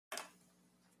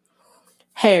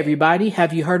Hey everybody,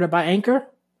 have you heard about Anchor?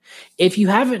 If you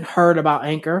haven't heard about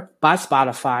Anchor by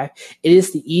Spotify, it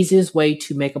is the easiest way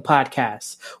to make a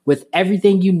podcast with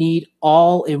everything you need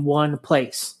all in one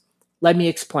place. Let me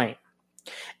explain.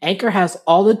 Anchor has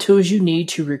all the tools you need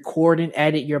to record and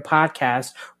edit your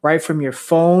podcast right from your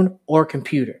phone or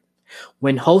computer.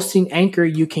 When hosting Anchor,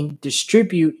 you can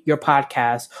distribute your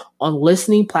podcast on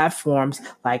listening platforms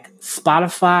like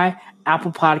Spotify,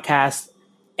 Apple Podcasts,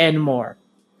 and more.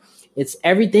 It's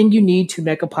everything you need to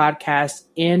make a podcast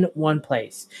in one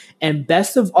place. And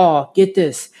best of all, get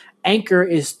this, Anchor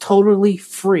is totally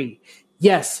free.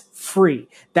 Yes, free.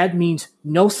 That means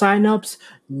no signups,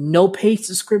 no paid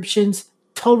subscriptions,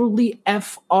 totally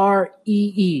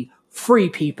free, free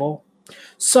people.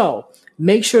 So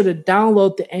make sure to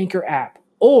download the Anchor app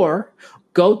or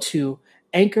go to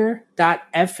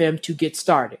anchor.fm to get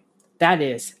started. That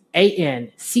is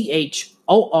ANCHOR.FM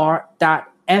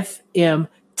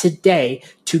today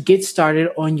to get started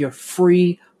on your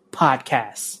free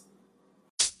podcast.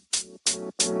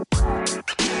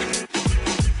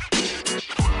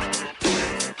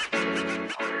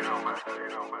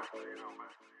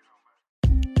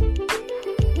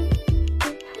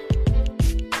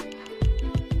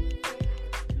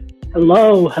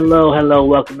 Hello.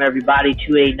 Welcome everybody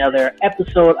to another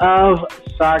episode of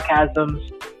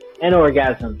Sarcasms and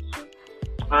Orgasms.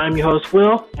 I'm your host,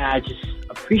 Will, and I just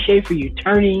appreciate for you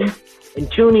tuning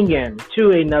in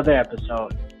to another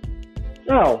episode.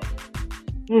 So,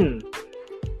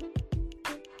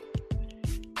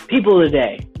 people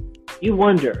today, you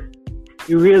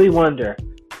really wonder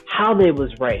how they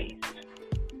was raised.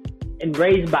 And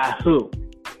raised by who?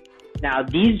 Now,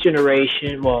 this generation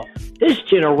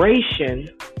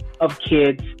of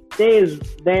kids,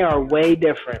 they are way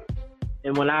different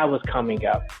than when I was coming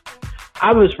up.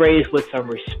 I was raised with some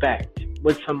respect,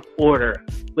 with some order,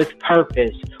 with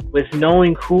purpose, with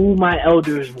knowing who my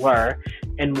elders were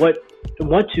and what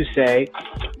to say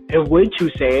and when to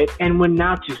say it and when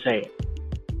not to say it.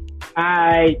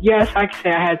 I can say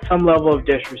I had some level of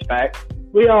disrespect.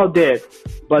 We all did.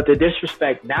 But the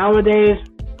disrespect nowadays,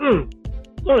 on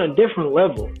a different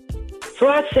level. So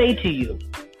I say to you,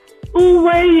 who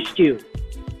raised you?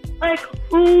 Like,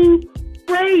 who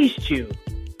raised you?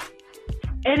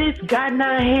 And it's gotten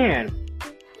out of hand.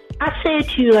 I say it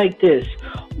to you like this.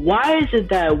 Why is it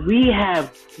that we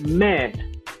have men?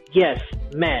 Yes,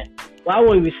 men. Why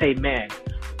would we say men?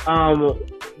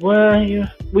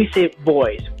 We say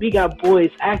boys. We got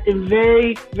boys acting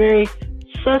very, very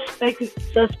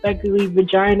suspectly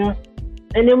vagina.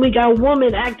 And then we got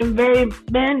women acting very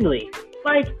manly.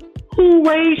 Like, who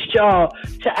raised y'all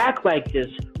to act like this?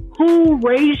 Who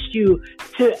raised you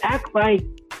to act like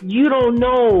you don't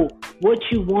know what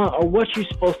you want or what you're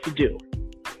supposed to do?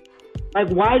 Like,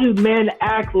 why do men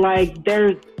act like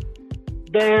they're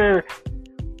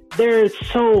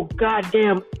so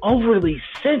goddamn overly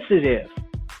sensitive?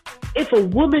 If a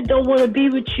woman don't want to be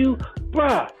with you,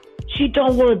 bruh, she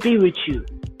don't want to be with you.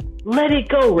 Let it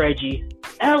go, Reggie.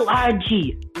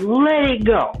 L-I-G. Let it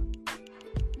go.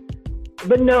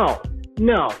 But no.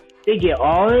 They get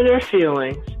all in their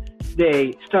feelings.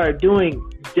 They start doing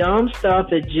dumb stuff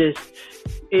that just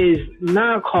is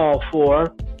not called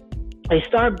for. They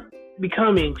start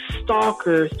becoming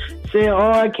stalkers, saying,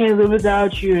 oh, I can't live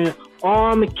without you, and oh,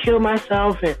 I'm going to kill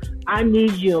myself, and I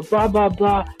need you, and blah, blah,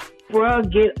 blah. Bruh,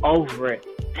 get over it.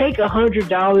 Take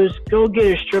 $100, go get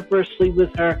a stripper, sleep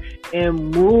with her, and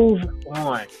move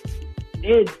on.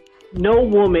 No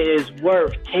woman is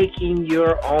worth taking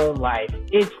your own life.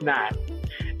 It's not.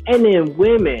 And then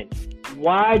women,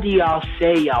 why do y'all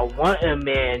say y'all want a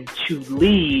man to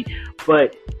lead,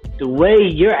 but the way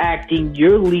you're acting,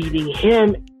 you're leading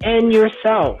him and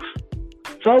yourself?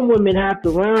 Some women have to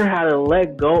learn how to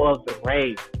let go of the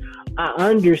reins. I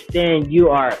understand you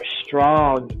are a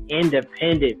strong,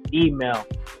 independent female,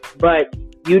 but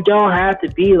you don't have to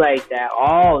be like that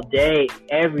all day,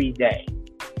 every day.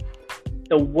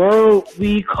 The world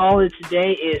we call it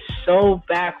today is so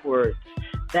backwards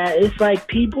that it's like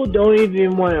people don't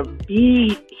even want to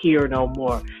be here no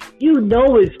more. You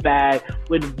know it's bad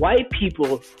when white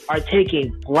people are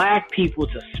taking black people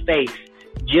to space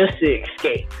just to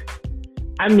escape.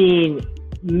 I mean,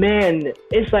 men,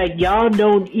 it's like y'all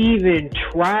don't even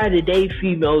try to date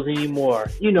females anymore.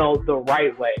 You know, the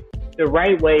right way. The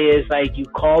right way is like you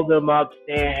call them up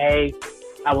saying, hey,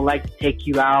 I would like to take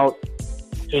you out.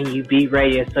 Can you be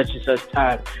ready at such and such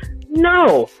time?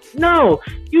 No.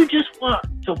 You just want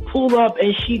to pull up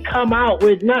and she come out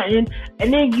with nothing,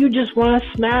 and then you just want to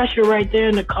smash her right there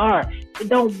in the car. It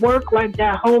don't work like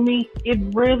that, homie. It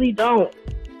really don't.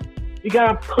 You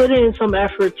gotta put in some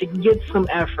effort to get some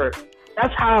effort.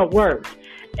 That's how it works.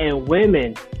 And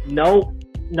women, nope,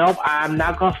 I'm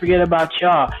not gonna forget about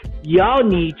y'all. Y'all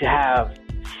need to have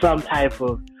some type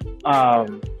of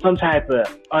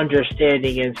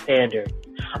understanding and standard.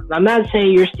 I'm not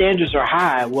saying your standards are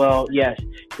high. Well, yes,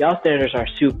 y'all standards are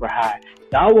super high.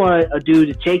 Y'all want a dude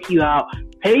to take you out,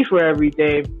 pay for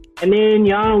everything, and then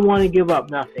y'all don't want to give up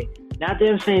nothing. Not that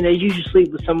I'm saying that you should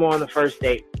sleep with someone on the first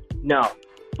date. No.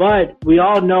 But we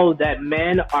all know that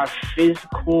men are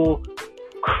physical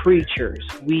creatures.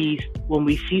 When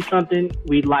we see something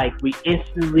we like, we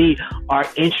instantly are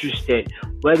interested,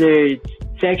 whether it's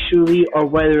sexually or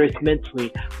whether it's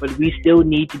mentally, but we still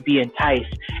need to be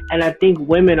enticed. And I think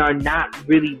women are not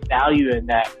really valuing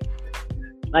that.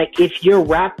 Like, if you're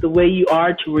wrapped the way you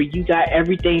are to where you got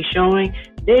everything showing,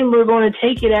 then we're going to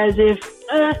take it as if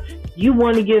you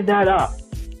want to give that up.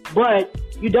 But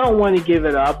you don't want to give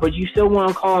it up, but you still want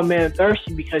to call a man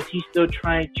thirsty because he's still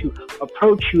trying to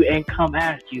approach you and come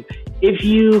at you. If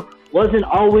you wasn't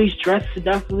always dressed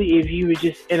seductively, if you were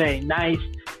just in a nice,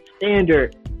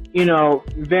 standard,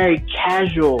 very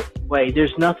casual way,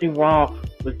 there's nothing wrong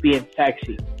with being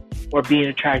sexy or being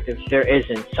attractive. There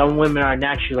isn't. Some women are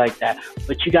naturally like that,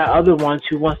 but you got other ones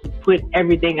who wants to put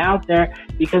everything out there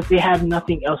because they have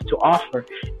nothing else to offer.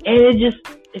 And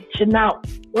it should not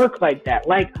work like that.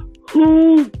 Like,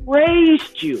 who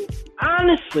raised you?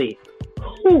 Honestly,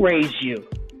 who raised you?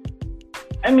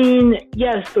 I mean,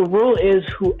 yes, the rule is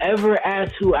whoever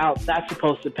asks who out, that's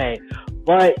supposed to pay.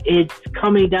 But it's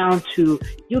coming down to,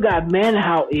 you got men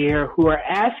out here who are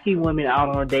asking women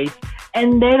out on dates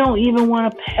and they don't even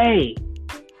want to pay.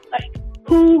 Like,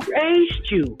 who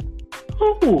raised you?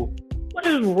 Who? What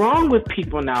is wrong with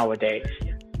people nowadays?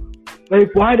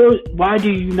 Like, why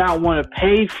do you not want to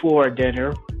pay for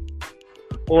dinner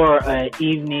or an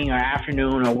evening or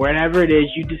afternoon or whenever it is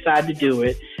you decide to do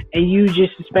it, and you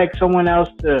just expect someone else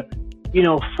to,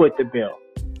 foot the bill?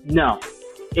 No.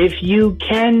 If you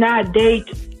cannot date,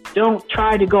 don't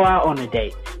try to go out on a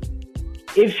date.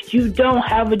 If you don't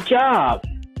have a job,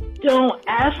 don't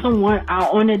ask someone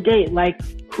out on a date. Like,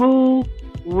 who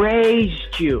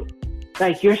raised you?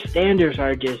 Like, your standards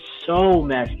are just so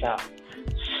messed up.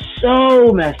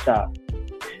 So messed up.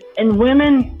 And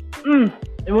women,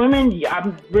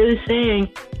 I'm really saying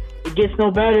it gets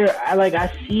no better.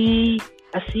 I see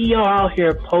y'all out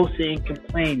here posting and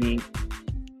complaining,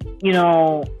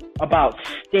 about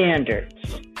standards,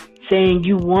 saying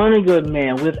you want a good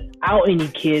man without any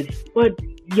kids, but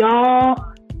y'all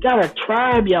got a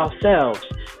tribe yourselves.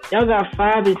 Y'all got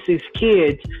 5 and 6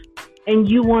 kids, and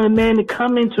you want a man to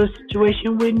come into a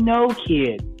situation with no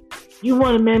kids. You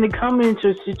want a man to come into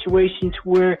a situation to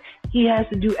where he has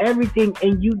to do everything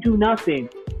and you do nothing.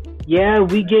 Yeah,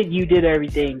 we get you did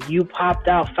everything. You popped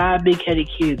out 5 big-headed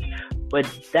kids, but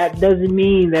that doesn't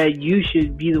mean that you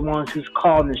should be the ones who's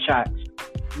calling the shots.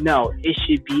 No, it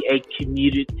should be a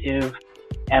commutative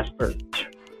effort.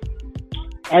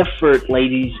 Effort,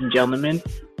 ladies and gentlemen.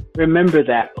 Remember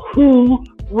that. Who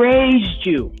raised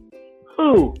you?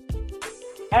 Who?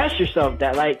 Ask yourself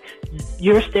that. Like,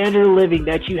 your standard of living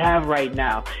that you have right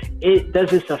now, it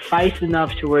doesn't suffice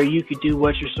enough to where you could do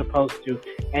what you're supposed to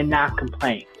and not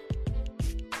complain.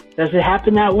 Does it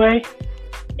happen that way?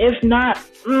 If not,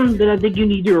 then I think you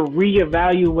need to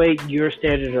reevaluate your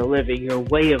standard of living, your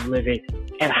way of living,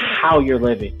 and how you're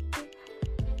living.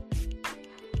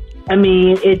 I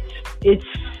mean, it's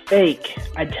fake,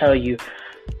 I tell you.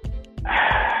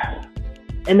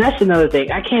 And that's another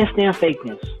thing. I can't stand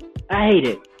fakeness. I hate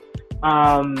it.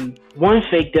 One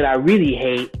fake that I really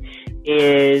hate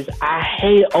is I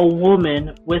hate a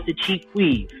woman with a cheap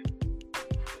weave.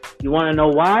 You want to know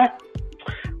why?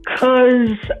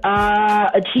 Because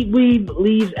a cheap weave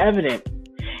leaves evidence.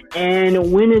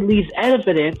 And when it leaves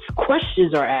evidence,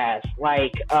 questions are asked.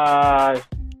 Like,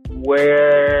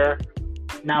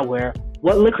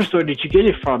 what liquor store did you get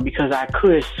it from? Because I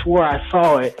could have swore I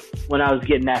saw it when I was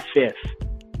getting that fifth.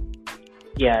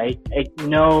 Yeah,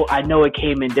 I know it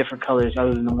came in different colors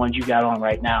other than the ones you got on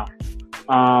right now.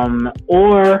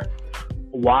 Or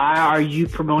why are you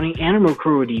promoting animal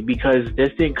cruelty? Because this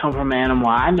didn't come from an animal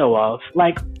I know of.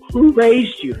 Like, who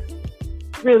raised you?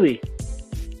 Really?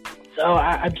 So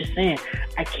I'm just saying,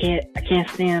 I can't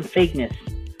stand fakeness.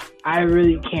 I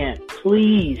really can't.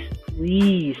 Please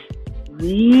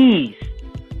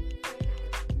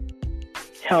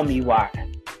tell me why.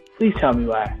 Please tell me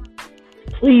why.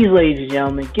 Please, ladies and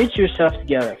gentlemen, get yourself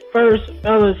together. First,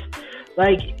 fellas,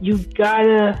 like, you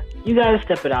gotta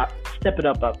step it up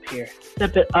here.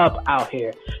 Step it up out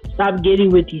here. Stop getting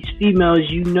with these females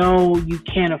you know you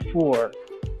can't afford.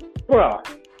 Bruh,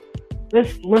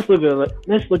 let's look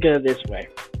at it this way.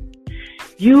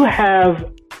 You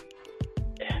have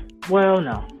Well,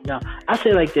 no. I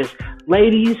say it like this.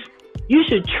 Ladies, you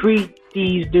should treat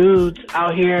these dudes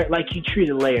out here like you treat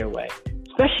a layaway.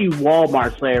 Especially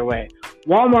Walmart's layaway.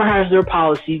 Walmart has their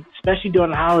policy, especially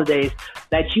during the holidays,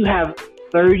 that you have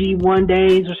 31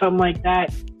 days or something like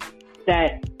that,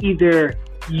 that either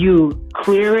you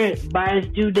clear it by its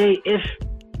due date,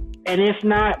 if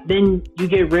not, then you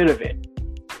get rid of it.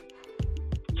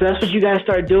 So that's what you gotta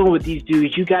start doing with these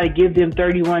dudes. You gotta give them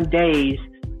 31 days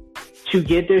to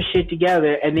get their shit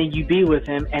together, and then you be with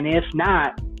him. And if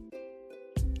not,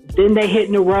 then they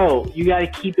hitting the road. You gotta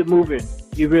keep it moving.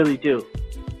 You really do.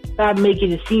 Stop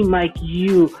making it seem like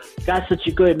you got such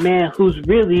a good man who's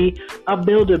really a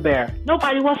Build-A-Bear.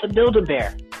 Nobody wants to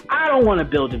Build-A-Bear. I don't want to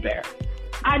Build-A-Bear.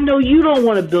 I know you don't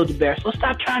want to Build-A-Bear, so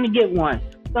stop trying to get one.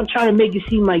 Stop trying to make it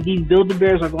seem like these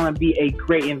Build-A-Bears are going to be a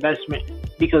great investment,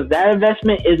 because that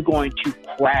investment is going to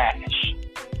crash.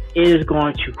 It is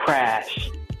going to crash.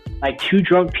 Like two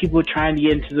drunk people trying to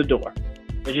get into the door.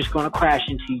 They're just going to crash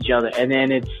into each other, and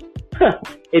then it's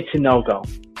a no-go.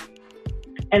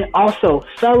 And also,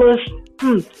 fellas,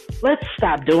 let's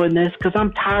stop doing this, because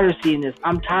I'm tired of seeing this.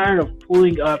 I'm tired of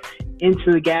pulling up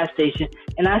into the gas station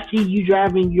and I see you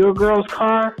driving your girl's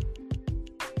car.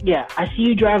 Yeah, I see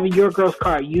you driving your girl's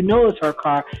car. You know it's her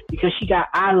car because she got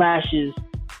eyelashes,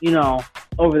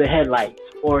 over the headlights,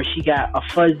 or she got a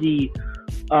fuzzy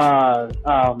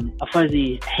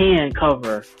hand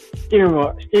cover, steering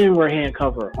wheel hand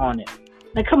cover on it.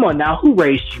 Now, come on now, who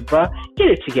raised you, bruh? Get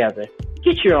it together.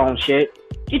 Get your own shit.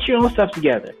 Get your own stuff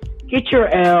together. Get your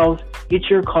L's, get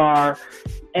your car,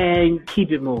 and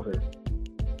keep it moving.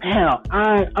 Hell,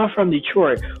 I'm from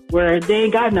Detroit, where they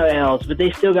ain't got no L's, but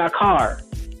they still got cars.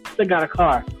 Still got a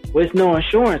car. With no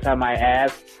insurance, I might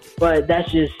add, but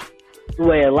that's just the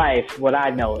way of life, what I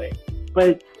know it.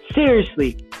 But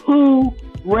seriously, who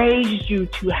raised you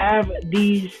to have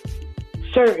these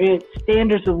certain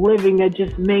standards of living that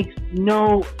just makes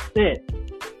no sense?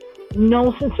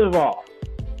 No sense at all.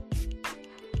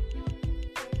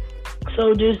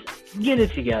 So just get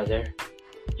it together.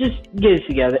 Just get it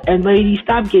together. And ladies,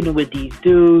 stop getting with these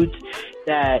dudes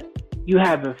that you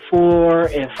having 4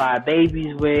 and 5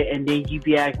 babies with, and then you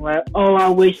be acting like, oh, I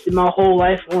wasted my whole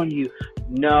life on you.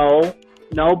 No,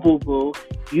 boo-boo.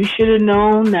 You should have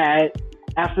known that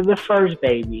after the first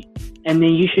baby, and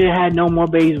then you should have had no more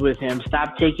babies with him.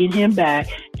 Stop taking him back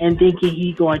and thinking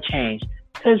he's going to change,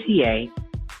 because he ain't.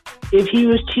 If he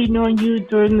was cheating on you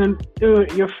through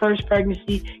your first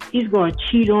pregnancy, he's going to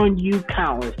cheat on you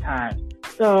countless times.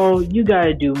 So you got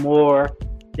to do more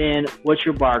than what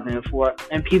you're bargaining for.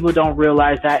 And people don't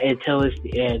realize that until it's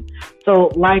the end.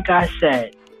 So like I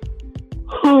said,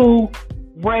 who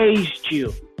raised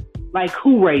you? Like,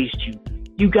 who raised you?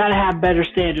 You got to have better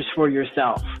standards for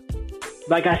yourself.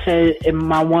 Like I said in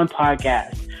my one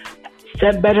podcast,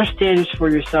 set better standards for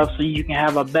yourself so you can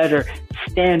have a better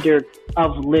standard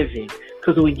of living.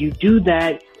 Because when you do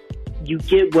that, you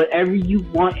get whatever you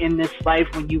want in this life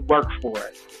when you work for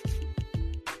it.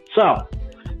 So,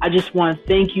 I just want to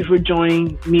thank you for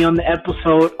joining me on the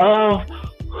episode of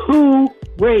Who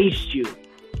Raised You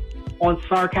on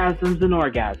Sarcasms and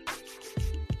Orgasms.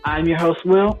 I'm your host,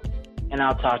 Will, and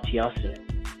I'll talk to y'all soon.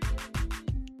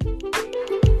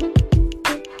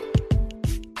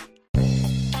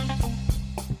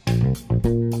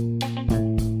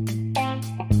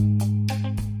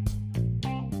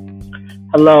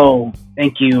 Hello,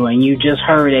 thank you, and you just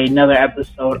heard another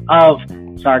episode of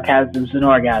Sarcasms and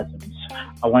Orgasms.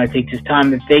 I want to take this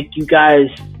time and thank you guys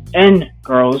and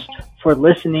girls for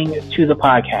listening to the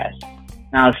podcast.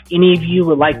 Now, if any of you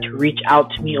would like to reach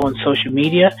out to me on social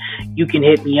media, you can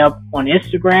hit me up on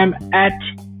Instagram at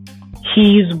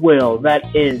He's Will. That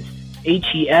is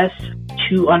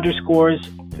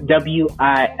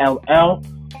HES2_WILL.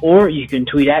 Or you can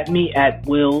tweet at me at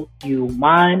Will You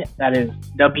Mind. That is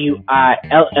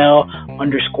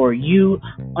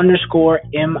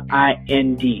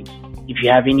WILL_U_MIND. If you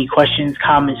have any questions,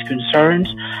 comments,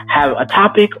 concerns, have a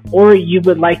topic, or you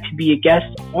would like to be a guest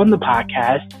on the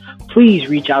podcast, please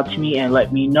reach out to me and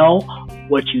let me know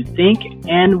what you think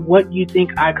and what you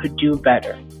think I could do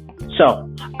better. So,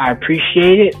 I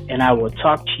appreciate it, and I will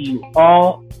talk to you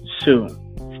all soon.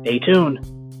 Stay tuned.